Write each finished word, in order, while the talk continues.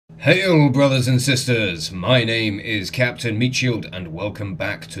Hail, brothers and sisters! My name is Captain Meatshield, and welcome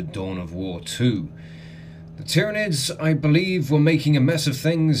back to Dawn of War 2. The Tyranids, I believe, were making a mess of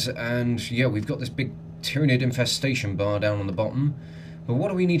things, and yeah, we've got this big Tyranid infestation bar down on the bottom. But what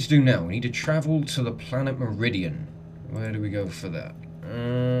do we need to do now? We need to travel to the planet Meridian. Where do we go for that?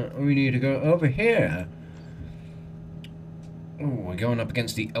 We need to go over here. Oh, we're going up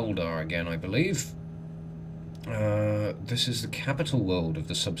against the Eldar again, I believe. This is the capital world of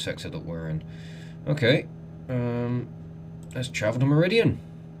the subsector that we're in. Okay, let's travel to Meridian.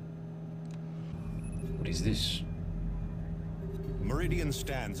 What is this? Meridian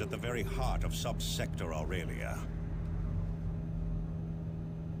stands at the very heart of subsector Aurelia.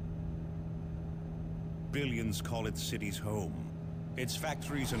 Billions call its cities home. Its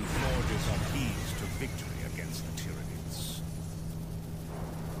factories and forges are keys to victory against the Tyranids.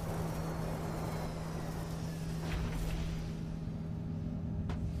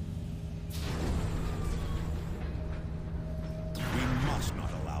 We must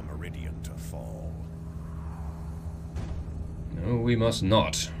not allow Meridian to fall. No, we must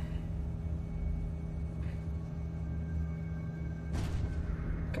not.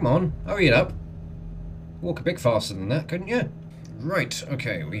 Come on, hurry it up. Walk a bit faster than that, couldn't you? Right,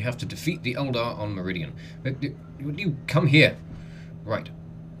 okay, we have to defeat the Eldar on Meridian. Would you come here? Right.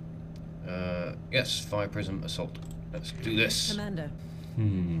 Yes, fire prism assault. Let's do this. Commander.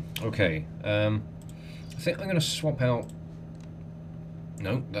 Okay. I think I'm going to swap out...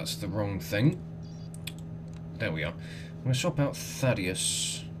 No, that's the wrong thing. There we are. I'm going to swap out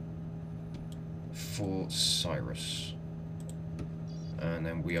Thaddeus for Cyrus. And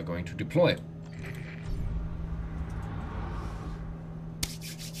then we are going to deploy it.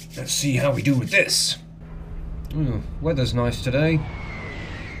 Let's see how we do with this. Ooh, weather's nice today.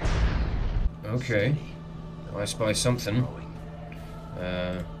 Okay. I spy something.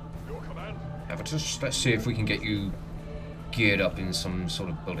 Avatus, let's see if we can get you geared up in some sort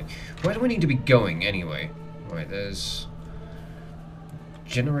of building. Where do we need to be going anyway? Right, there's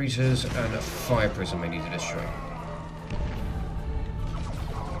generators and a fire prism I need to destroy.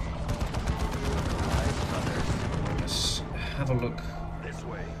 Let's have a look.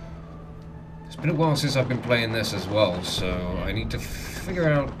 It's been a while since I've been playing this as well, so I need to figure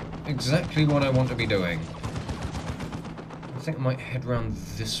out exactly what I want to be doing. I think I might head round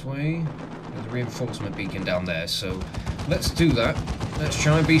this way. There's a reinforcement beacon down there, so let's do that. Let's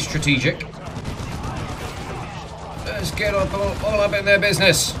try and be strategic. Let's get up all up in their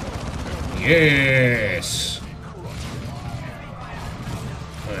business. Yes!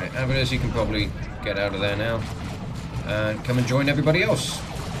 Alright, Avatus, you can probably get out of there now. And come and join everybody else.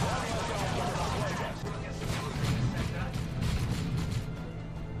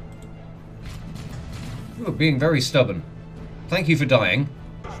 You're being very stubborn. Thank you for dying.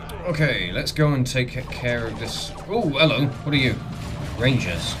 Okay, let's go and take care of this. Oh, hello. What are you?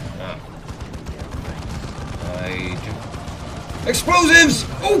 Rangers. Ah. I do... Explosives!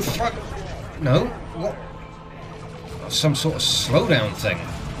 Oh, fuck! No? What? Oh, some sort of slowdown thing.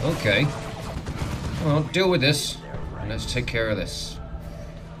 Okay. Well, deal with this. And let's take care of this.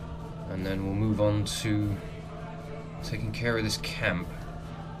 And then we'll move on to taking care of this camp.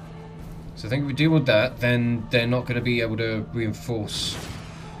 So I think if we deal with that, then they're not going to be able to reinforce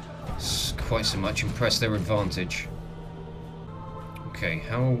quite so much and press their advantage. Okay,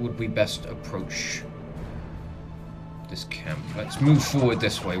 how would we best approach this camp? Let's move forward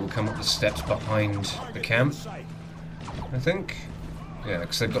this way. We'll come up the steps behind the camp, I think. Yeah,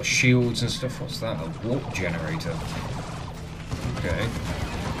 because they've got shields and stuff. What's that? A warp generator. Okay.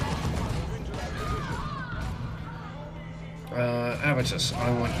 Avatus,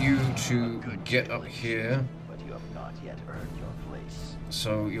 I want you to get up here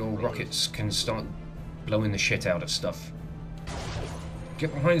so your rockets can start blowing the shit out of stuff.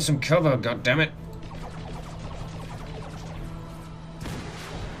 Get behind some cover, goddammit!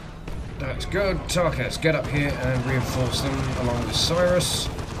 That's good. Tarkus, get up here and reinforce them along with Cyrus.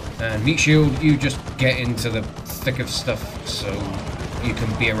 And Meatshield, you just get into the thick of stuff so you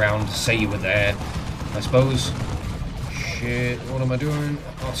can be around, say you were there, I suppose. Shit, what am I doing?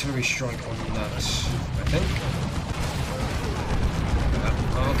 Artillery strike on that, I think.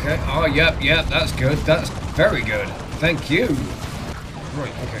 Okay, oh, yep, that's good. That's very good. Thank you.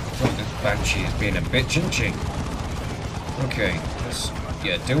 Right, okay. Well, this Banshee is being a bitch, isn't she? Okay, let's,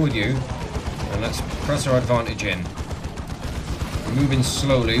 deal with you. And let's press our advantage in. We're moving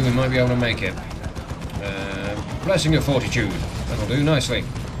slowly, we might be able to make it. Blessing of Fortitude. That'll do nicely.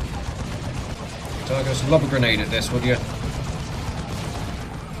 Targus, lob a grenade at this, would you?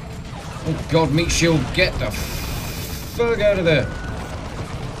 Oh god, Meatshield, get the fuck out of there.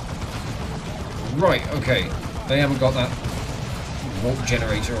 Right, okay. They haven't got that warp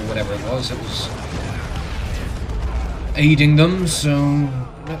generator or whatever it was. It was aiding them, so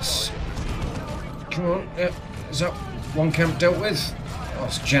let's... Come on. Yeah. Is that one camp dealt with? Oh,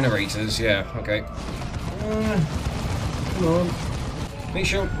 it's generators. Yeah, okay. Come on. Make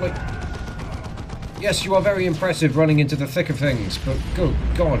sure, like... Yes, you are very impressive running into the thick of things, but good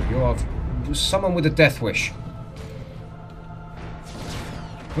God, you are someone with a death wish.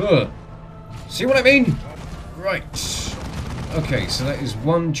 Ugh. See what I mean? Right. Okay, so that is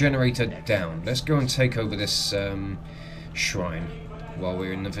one generator down. Let's go and take over this shrine while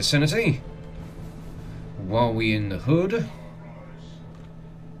we're in the vicinity. While we're in the hood.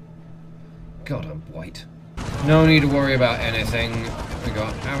 God, I'm white. No need to worry about anything. We've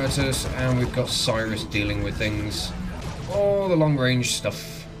got Aratus and we've got Cyrus dealing with things. All the long-range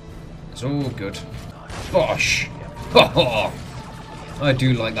stuff. It's all good. Bosh! Ho ho! I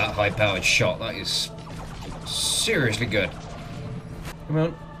do like that high-powered shot. That is seriously good. Come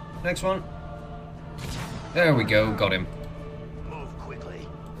on. Next one. There we go. Got him. Move quickly.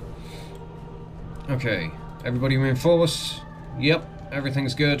 Okay. Everybody reinforce. Yep.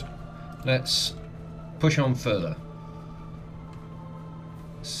 Everything's good. Let's push on further.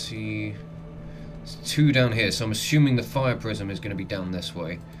 Let's see. There's 2 down here, so I'm assuming the fire prism is going to be down this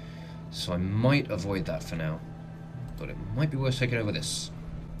way. So I might avoid that for now. But it might be worth taking over this.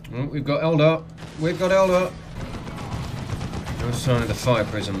 Oh, we've got Eldar. We've got Eldar. No sign of the fire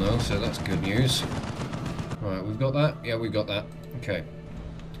prism though, so that's good news. Alright, we've got that. Yeah, we've got that. Okay.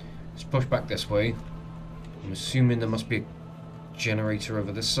 Let's push back this way. I'm assuming there must be a generator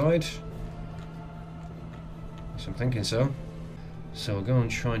over this side. So I'm thinking so. So we'll go and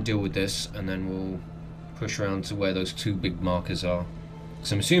try and deal with this, and then we'll push around to where those 2 big markers are.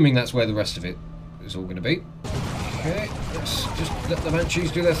 So I'm assuming that's where the rest of it is all going to be. Okay, let's just let the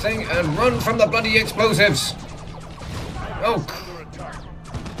Banshees do their thing and run from the bloody explosives! Oh!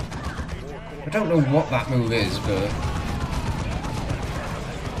 I don't know what that move is, but...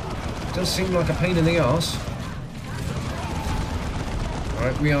 it does seem like a pain in the arse.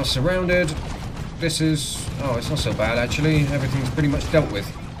 Alright, we are surrounded. This is... oh, it's not so bad, actually. Everything's pretty much dealt with.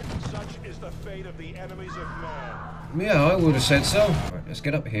 Such is the fate of the enemies of man. Yeah, I would have said so. Right, let's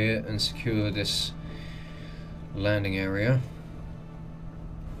get up here and secure this landing area.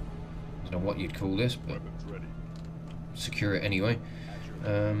 I don't know what you'd call this, but secure it anyway.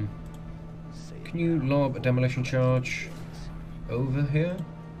 Can you lob a demolition charge over here?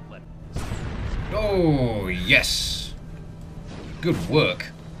 Oh, yes! Good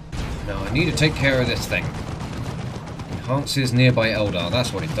work. Now I need to take care of this thing. Enhances nearby Eldar,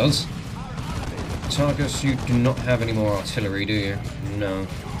 that's what it does. Targus, you do not have any more artillery, do you? No.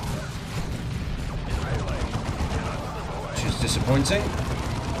 Which is disappointing.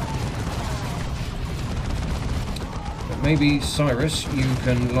 But maybe, Cyrus, you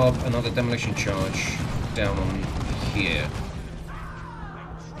can lob another demolition charge down on here.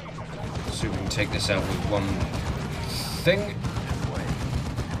 So we can take this out with one thing.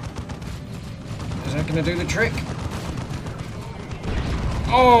 Is that going to do the trick?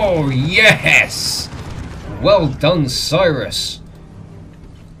 Oh, yes! Well done, Cyrus.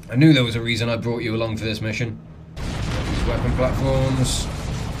 I knew there was a reason I brought you along for this mission. These weapon platforms.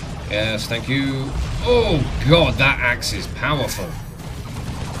 Yes, thank you. Oh, God, that axe is powerful.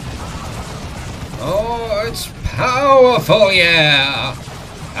 Oh, it's powerful, yeah!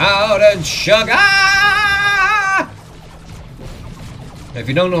 Powdered sugar! If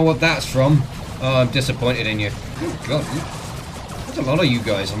you don't know what that's from, I'm disappointed in you. Good God, there's a lot of you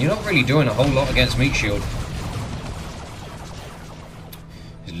guys, and you're not really doing a whole lot against Meat Shield.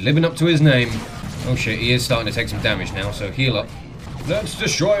 He's living up to his name. Oh shit, he is starting to take some damage now, so heal up. Let's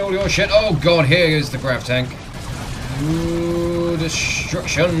destroy all your shit. Oh God, here is the grav tank. Ooh,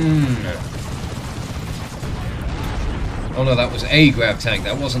 destruction. Oh no, that was a grav tank.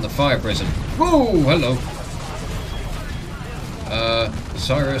 That wasn't the fire prison. Whoa, hello.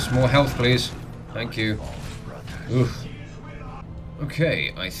 Cyrus, more health, please. Thank you. Oof.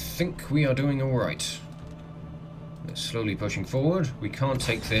 Okay, I think we are doing alright. We're slowly pushing forward. We can't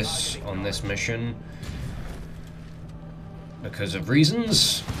take this on this mission because of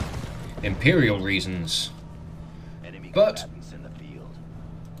reasons. Imperial reasons. But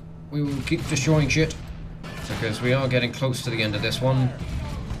we will keep destroying shit because we are getting close to the end of this one.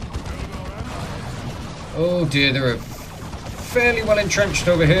 Oh dear, they're fairly well entrenched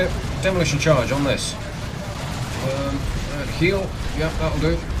over here. Demolition charge on this. Heal. Yep, that'll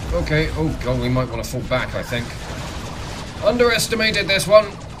do. Okay. Oh God, we might want to fall back, I think. Underestimated this one.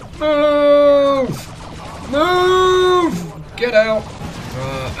 Move! Move! Get out.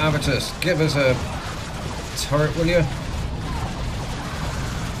 Avitus, give us a turret, will you?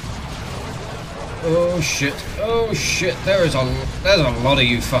 Oh shit! Oh shit! There's a lot of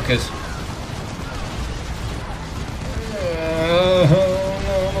you fuckers. Oh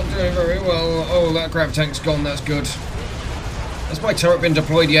no, I'm not doing very well. Oh, that grav tank's gone. That's good. Has my turret been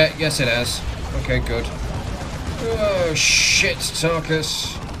deployed yet? Yes, it has. Okay, good. Oh shit,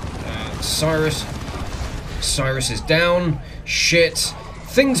 Tarkus. Cyrus. Cyrus is down. Shit.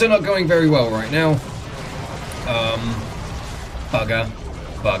 Things are not going very well right now. Bugger.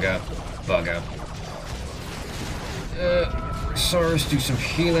 Bugger. Bugger. Cyrus, do some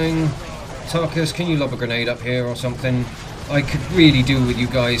healing. Tarkus, can you lob a grenade up here or something? I could really do with you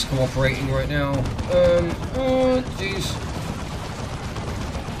guys cooperating right now. Oh, jeez.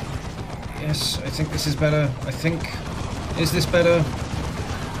 Yes, I think this is better. I think... Is this better?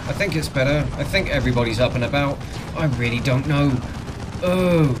 I think it's better. I think everybody's up and about. I really don't know.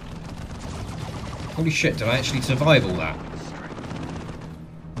 Oh. Holy shit, did I actually survive all that?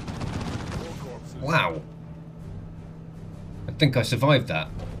 Wow. I think I survived that.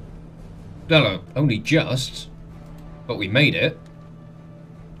 No, only just. But we made it.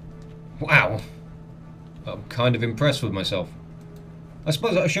 Wow. I'm kind of impressed with myself. I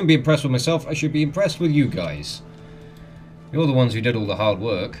suppose I shouldn't be impressed with myself. I should be impressed with you guys. You're the ones who did all the hard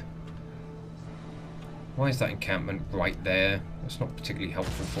work. Why is that encampment right there? That's not particularly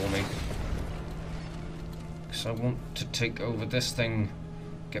helpful for me. Because I want to take over this thing.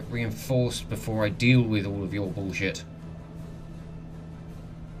 Get reinforced before I deal with all of your bullshit.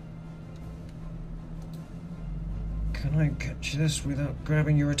 Can I catch this without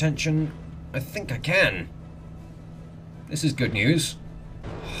grabbing your attention? I think I can. This is good news.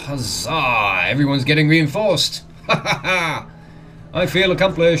 Huzzah! Everyone's getting reinforced! Ha ha ha! I feel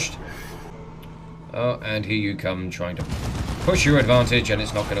accomplished! Oh, and here you come trying to push your advantage and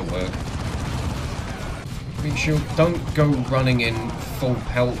it's not going to work. Make sure, don't go running in full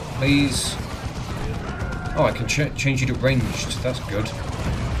pelt, please. Oh, I can change you to ranged. That's good.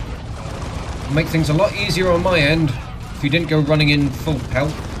 Make things a lot easier on my end if you didn't go running in full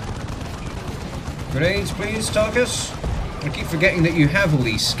pelt. Grenades, please, Tarkus. I keep forgetting that you have all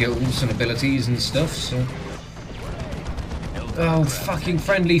these skills and abilities and stuff, so... Oh, fucking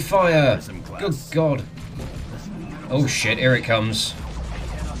friendly fire! Good God. Oh shit, here it comes.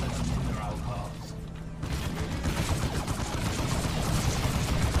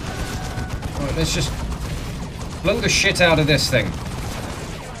 Right, let's just blow the shit out of this thing.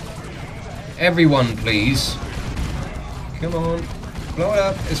 Everyone, please. Come on. Blow it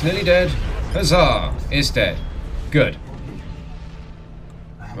up. It's nearly dead. Huzzah! It's dead. Good.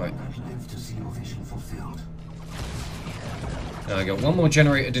 Right. Now I got one more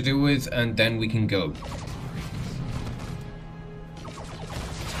generator to deal with, and then we can go.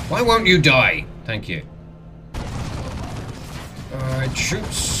 Why won't you die? Thank you. Alright,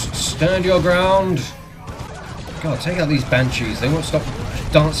 troops, stand your ground. God, take out these banshees. They won't stop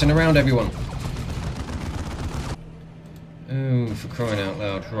dancing around everyone. Oh, for crying out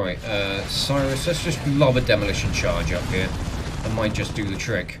loud. Right, Cyrus, let's just lob a demolition charge up here. That might just do the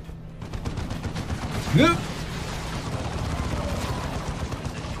trick.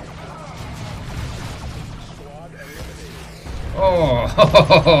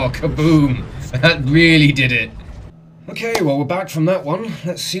 Oh, kaboom! That really did it. Okay, well, we're back from that one.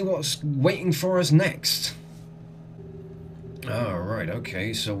 Let's see what's waiting for us next. Alright,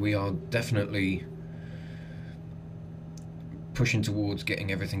 okay, so we are definitely pushing towards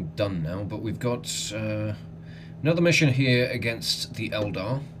getting everything done now, but we've got another mission here against the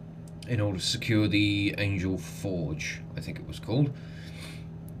Eldar in order to secure the Angel Forge, I think it was called.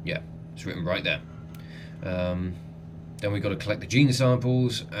 Yeah, it's written right there. Then we've got to collect the gene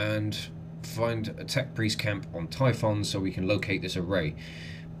samples and find a tech priest camp on Typhon so we can locate this array.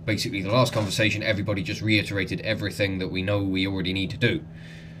 Basically, the last conversation, everybody just reiterated everything that we know we already need to do.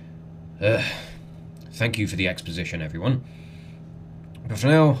 Thank you for the exposition, everyone. But for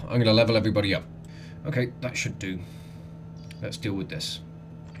now, I'm going to level everybody up. Okay, that should do. Let's deal with this.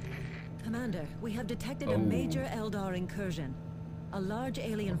 Commander, we have detected a major Eldar incursion. A large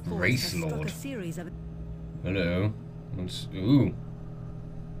alien force Wraith has struck Lord. a series of... Hello. Ooh.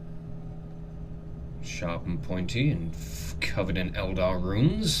 Sharp and pointy and covered in Eldar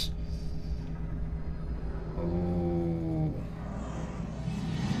runes. Oh.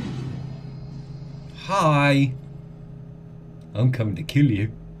 Hi. I'm coming to kill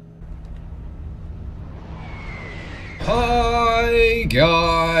you. Hi,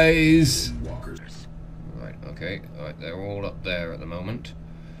 guys. Right, okay. Right, they're all up there at the moment.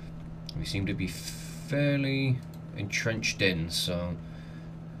 We seem to be fairly entrenched in, so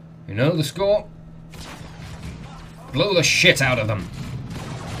You know the score? Blow the shit out of them.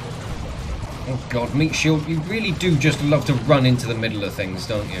 Oh god, meat shield, you really do just love to run into the middle of things,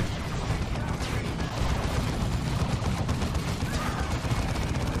 don't you?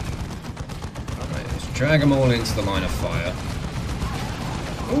 Right, let's drag them all into the line of fire.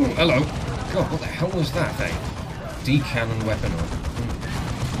 Oh, hello. God, what the hell was that thing? D-cannon weapon.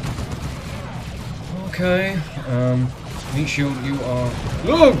 Okay, meat shield, you are...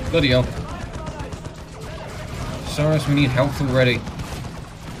 Oh, bloody hell. Cyrus, we need health already.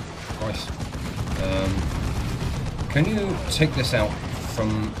 Christ. Can you take this out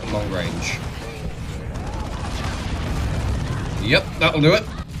from long range? Yep, that'll do it.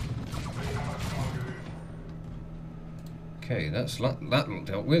 Okay, that's that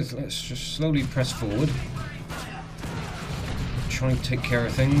dealt with. Let's just slowly press forward. Try and take care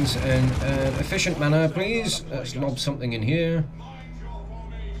of things in an efficient manner, please. Let's lob something in here.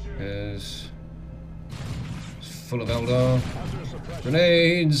 It's full of Eldar.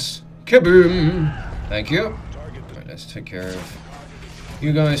 Grenades! Kaboom! Thank you. Right, let's take care of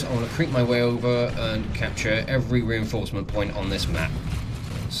you guys. I want to creep my way over and capture every reinforcement point on this map.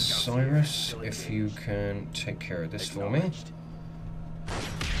 Cyrus, if you can take care of this for me.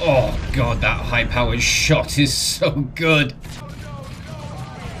 Oh god, that high-powered shot is so good.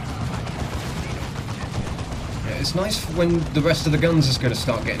 Yeah, it's nice when the rest of the guns is going to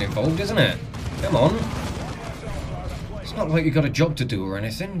start getting involved, isn't it? Come on. It's not like you got a job to do or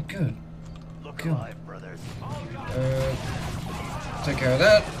anything. Good. Good. Take care of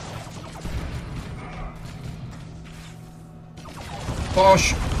that.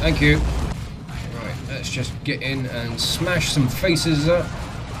 Bosh. Thank you. Right, let's just get in and smash some faces up.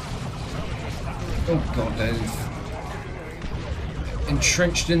 Oh god, they're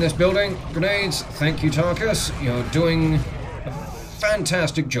entrenched in this building. Grenades. Thank you, Tarkus. You're doing a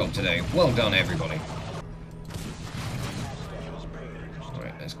fantastic job today. Well done, everybody.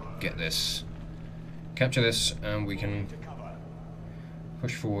 Right, let's get this. Capture this, and we can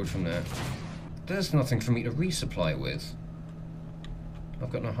push forward from there. There's nothing for me to resupply with.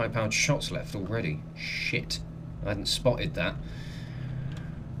 I've got no high-powered shots left already. Shit. I hadn't spotted that.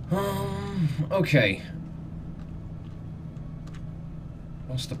 Okay.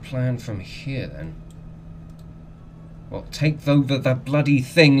 What's the plan from here, then? Well, take over the bloody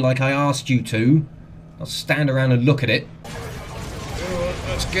thing like I asked you to. I'll stand around and look at it.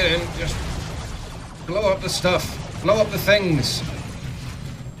 Let's get in. Just blow up the stuff. Blow up the things.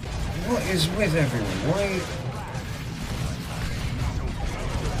 What is with everyone? Why...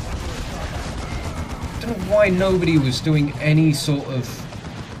 I don't know why nobody was doing any sort of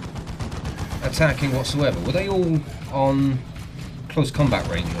attacking whatsoever. Were they all on close combat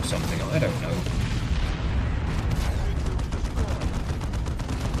range or something? I don't know.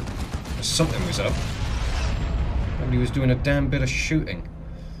 Something was up. Nobody was doing a damn bit of shooting.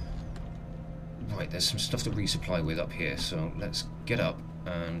 Right, there's some stuff to resupply with up here, so let's get up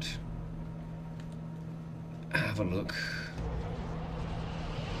and have a look.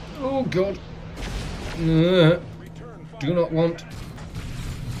 Oh god. Do not want.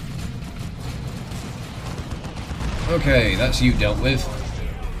 Okay, that's you dealt with.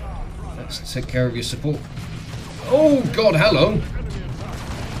 Let's take care of your support. Oh god, hello.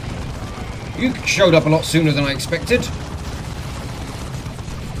 You showed up a lot sooner than I expected.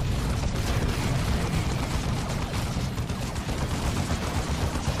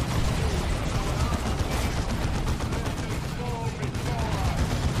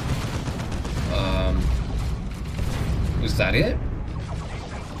 Was that it?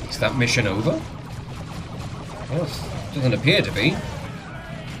 Is that mission over? Well, it doesn't appear to be.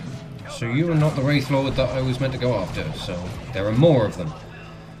 So you are not the Wraith Lord that I was meant to go after, so there are more of them.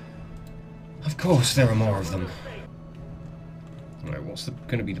 Of course there are more of them. Alright, what's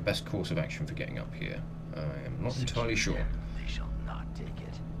going to be the best course of action for getting up here? I am not entirely sure.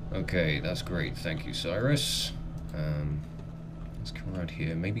 Okay, that's great. Thank you, Cyrus. Let's come around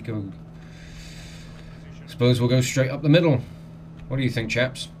here. Maybe go... Suppose we'll go straight up the middle. What do you think,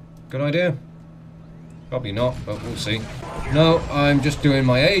 chaps? Good idea? Probably not, but we'll see. No, I'm just doing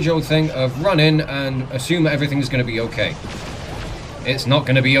my age-old thing of run in and assume everything's going to be okay. It's not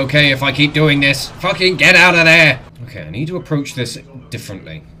going to be okay if I keep doing this. Fucking get out of there! Okay, I need to approach this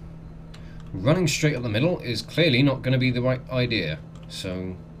differently. Running straight up the middle is clearly not going to be the right idea.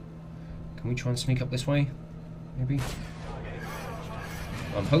 So, can we try and sneak up this way? Maybe?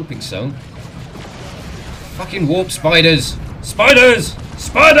 I'm hoping so. Fucking warp spiders! Spiders!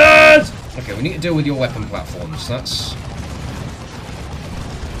 Spiders! Okay, we need to deal with your weapon platforms. That's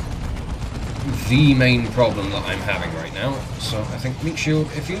the main problem that I'm having right now. So I think meat shield,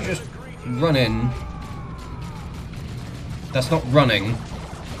 if you just run in... That's not running,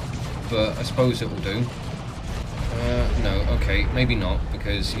 but I suppose it will do. No, okay, maybe not,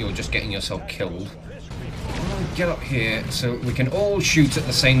 because you're just getting yourself killed. Get up here so we can all shoot at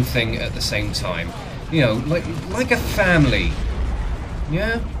the same thing at the same time. You know, like a family.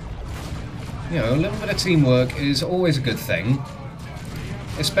 Yeah? You know, a little bit of teamwork is always a good thing.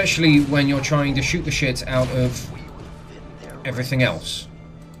 Especially when you're trying to shoot the shit out of everything else.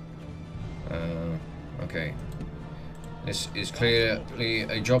 Okay. This is clearly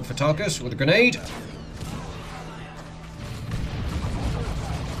a job for Tarkus with a grenade.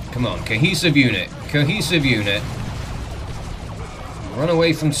 Come on, cohesive unit. Cohesive unit. Run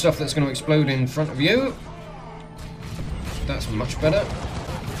away from stuff that's going to explode in front of you. That's much better.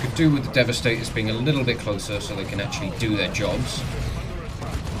 Could do with the Devastators being a little bit closer so they can actually do their jobs.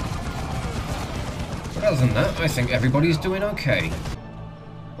 But other than that, I think everybody's doing okay.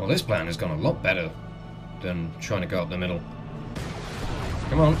 Well, this plan has gone a lot better than trying to go up the middle.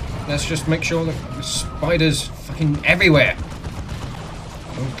 Come on, let's just make sure that the spiders fucking everywhere.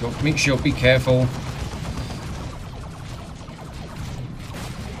 Oh god, make sure, be careful.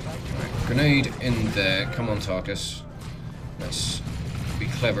 Right, grenade in there. Come on, Tarkus. Let's be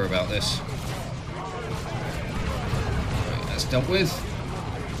clever about this. Right, that's dealt with.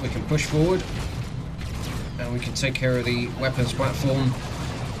 We can push forward. And we can take care of the weapons platform.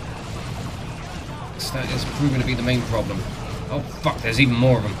 That is proving to be the main problem. Oh fuck, there's even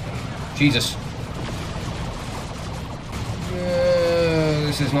more of them. Jesus.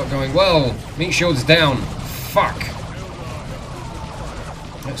 This is not going well. Meat shield's down. Fuck.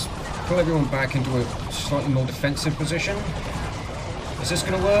 Let's pull everyone back into a slightly more defensive position. Is this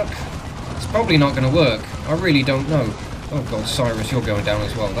going to work? It's probably not going to work. I really don't know. Oh god, Cyrus, you're going down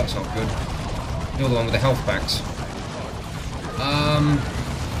as well. That's not good. You're the one with the health packs.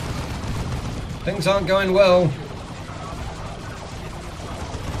 Things aren't going well.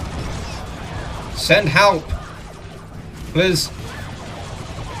 Send help! Please.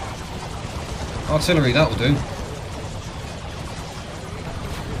 Artillery, that'll do.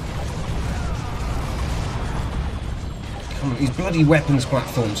 Come on, these bloody weapons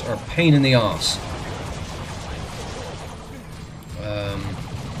platforms are a pain in the arse.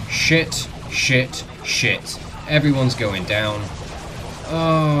 Shit, shit, shit. Everyone's going down.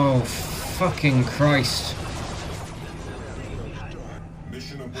 Oh, fucking Christ.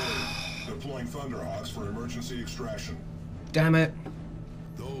 Mission abort. Deploying Thunderhawks for emergency extraction. Damn it.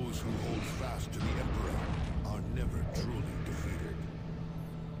 Those who hold fast to the Emperor are never truly defeated.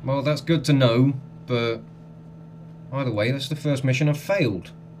 Well, that's good to know, but either way, that's the first mission I've failed.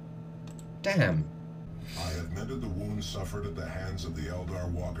 Damn. I have mended the wounds suffered at the hands of the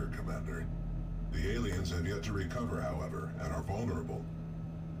Eldar Walker, Commander. The aliens have yet to recover, however, and are vulnerable.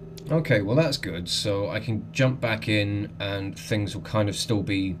 Okay, well that's good, so I can jump back in and things will kind of still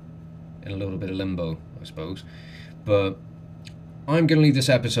be in a little bit of limbo, I suppose. But I'm going to leave this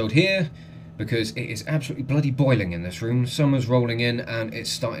episode here because it is absolutely bloody boiling in this room. Summer's rolling in and it's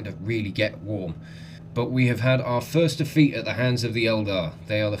starting to really get warm. But we have had our first defeat at the hands of the Eldar.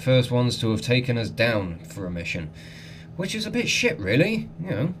 They are the first ones to have taken us down for a mission. Which is a bit shit, really, you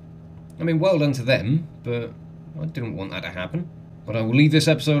know. I mean, well done to them, but I didn't want that to happen. But I will leave this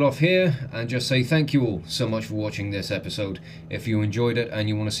episode off here and just say thank you all so much for watching this episode. If you enjoyed it and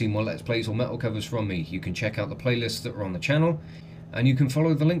you want to see more Let's Plays or metal covers from me, you can check out the playlists that are on the channel, and you can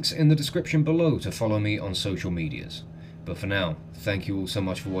follow the links in the description below to follow me on social medias. But for now, thank you all so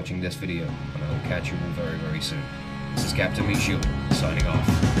much for watching this video, and I will catch you all very, very soon. This is Captain Meat Shield, signing off.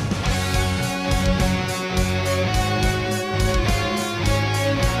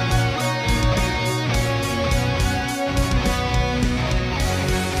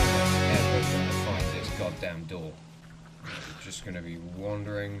 Goddamn door. I'm just gonna be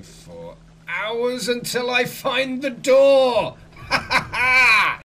wandering for hours until I find the door! Ha ha ha!